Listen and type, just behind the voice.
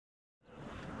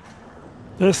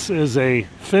This is a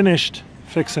finished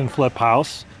fix and flip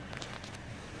house,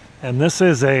 and this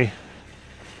is a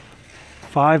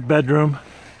 5-bedroom,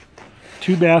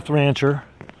 2-bath rancher,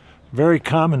 very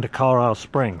common to Colorado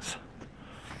Springs.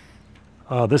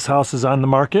 This house is on the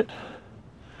market,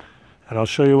 and I'll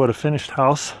show you what a finished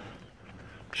house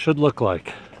should look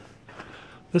like.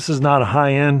 This is not a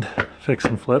high-end fix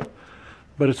and flip,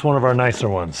 but it's one of our nicer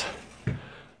ones.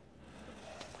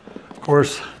 Of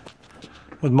course,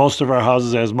 with most of our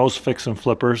houses, as most fix and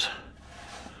flippers,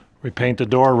 we paint the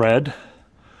door red.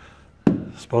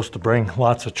 It's supposed to bring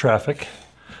lots of traffic.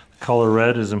 The color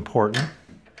red is important.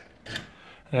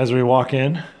 As we walk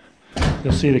in,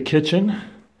 you'll see the kitchen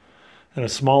and a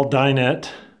small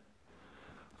dinette.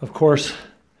 Of course,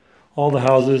 all the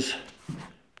houses,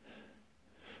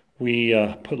 we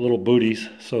put little booties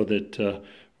so that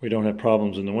we don't have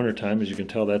problems in the wintertime. As you can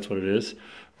tell, that's what it is.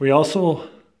 We also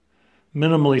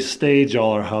minimally stage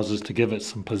all our houses to give it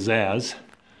some pizzazz.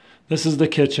 This is the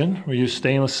kitchen. We use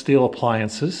stainless steel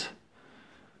appliances.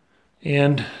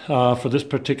 And for this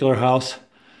particular house,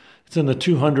 it's in the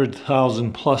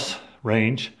 200,000 plus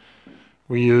range.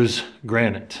 We use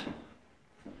granite.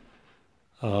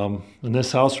 In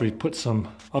this house, we put some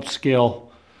upscale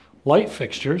light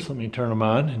fixtures. Let me turn them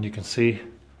on, and you can see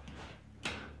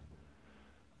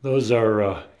those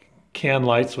are can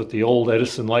lights with the old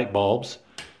Edison light bulbs.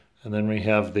 And then we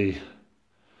have the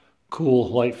cool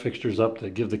light fixtures up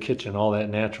that give the kitchen all that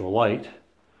natural light.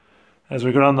 As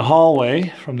we go down the hallway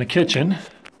from the kitchen,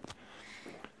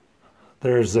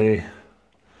 there's a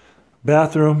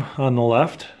bathroom on the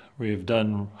left. We've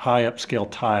done high upscale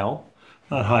tile.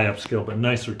 Not high upscale, but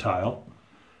nicer tile.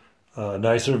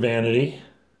 Nicer vanity.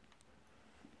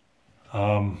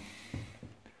 New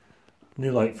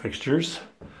light fixtures.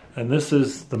 And this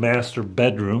is the master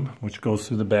bedroom, which goes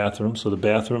through the bathroom. So the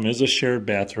bathroom is a shared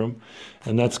bathroom,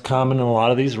 and that's common in a lot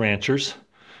of these ranchers.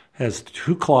 It has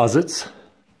 2 closets,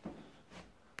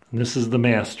 and this is the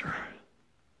master.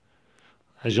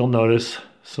 As you'll notice,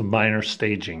 some minor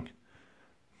staging.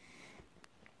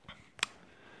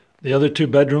 The other 2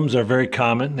 bedrooms are very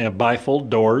common. They have bifold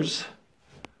doors,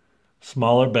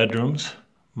 smaller bedrooms,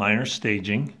 minor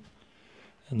staging.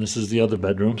 And this is the other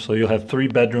bedroom, so you'll have 3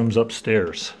 bedrooms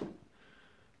upstairs.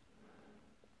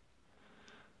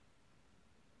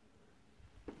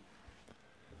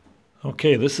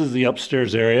 Okay, this is the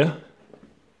upstairs area.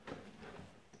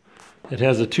 It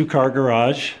has a 2-car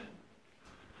garage.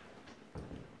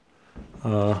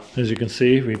 As you can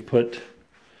see, we've put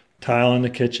tile in the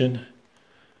kitchen,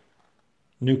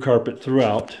 new carpet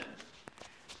throughout.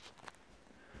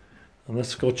 And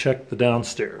let's go check the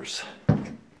downstairs.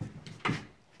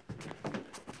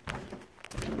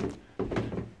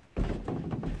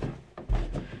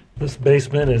 This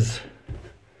basement is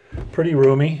pretty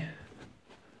roomy.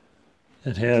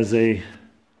 It has a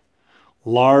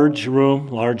large room,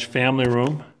 large family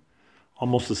room,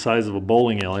 almost the size of a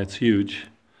bowling alley. It's huge.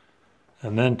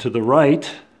 And then to the right,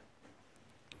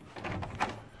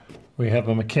 we have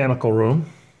a mechanical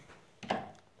room.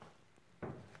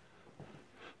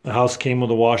 The house came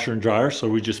with a washer and dryer, so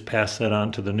we just passed that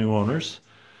on to the new owners.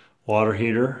 Water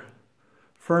heater.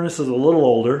 Furnace is a little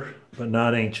older, but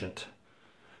not ancient.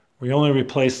 We only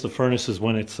replace the furnaces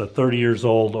when it's 30 years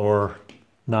old or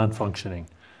non-functioning.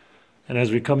 And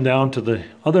as we come down to the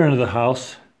other end of the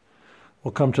house,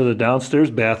 we'll come to the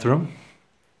downstairs bathroom.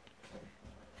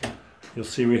 You'll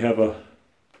see we have a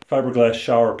fiberglass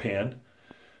shower pan.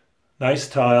 Nice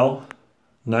tile,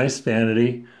 nice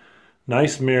vanity,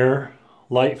 nice mirror,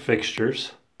 light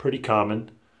fixtures, pretty common.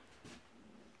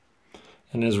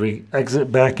 And as we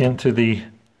exit back into the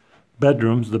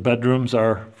bedrooms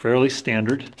are fairly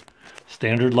standard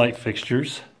light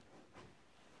fixtures.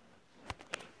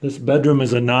 This bedroom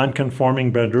is a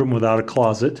non-conforming bedroom without a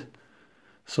closet,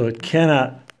 so it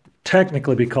cannot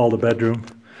technically be called a bedroom,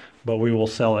 but we will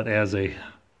sell it as a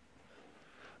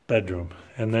bedroom.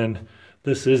 And then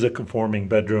this is a conforming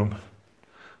bedroom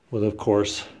with, of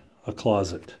course, a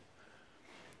closet.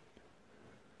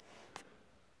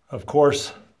 Of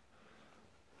course,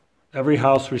 every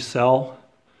house we sell,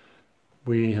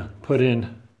 we put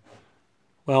in,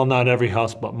 well, not every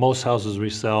house, but most houses we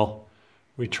sell,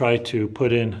 we try to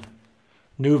put in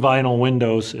new vinyl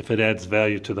windows if it adds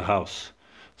value to the house.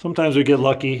 Sometimes we get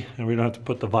lucky and we don't have to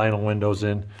put the vinyl windows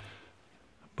in,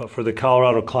 but for the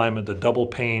Colorado climate, the double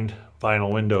paned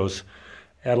vinyl windows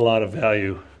add a lot of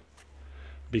value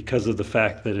because of the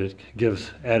fact that it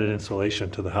gives added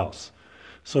insulation to the house.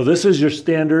 So this is your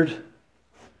standard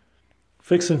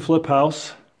fix and flip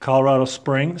house, Colorado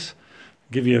Springs.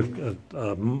 Give you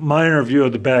a minor view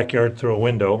of the backyard through a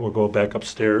window. We'll go back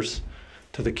upstairs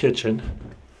to the kitchen.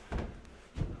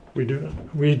 We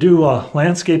do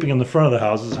landscaping in the front of the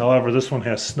houses. However, this one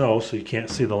has snow, so you can't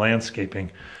see the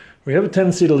landscaping. We have a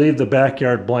tendency to leave the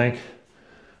backyard blank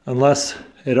unless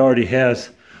it already has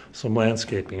some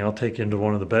landscaping. I'll take you into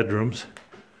one of the bedrooms.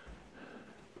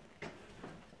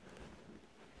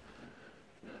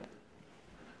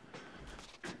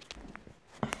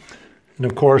 And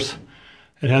of course,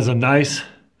 it has a nice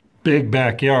big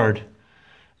backyard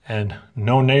and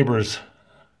no neighbors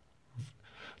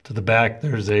to the back.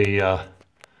 There's a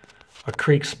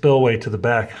creek spillway to the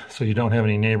back, so you don't have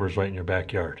any neighbors right in your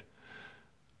backyard.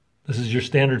 This is your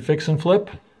standard fix and flip.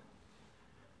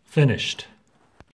 Finished.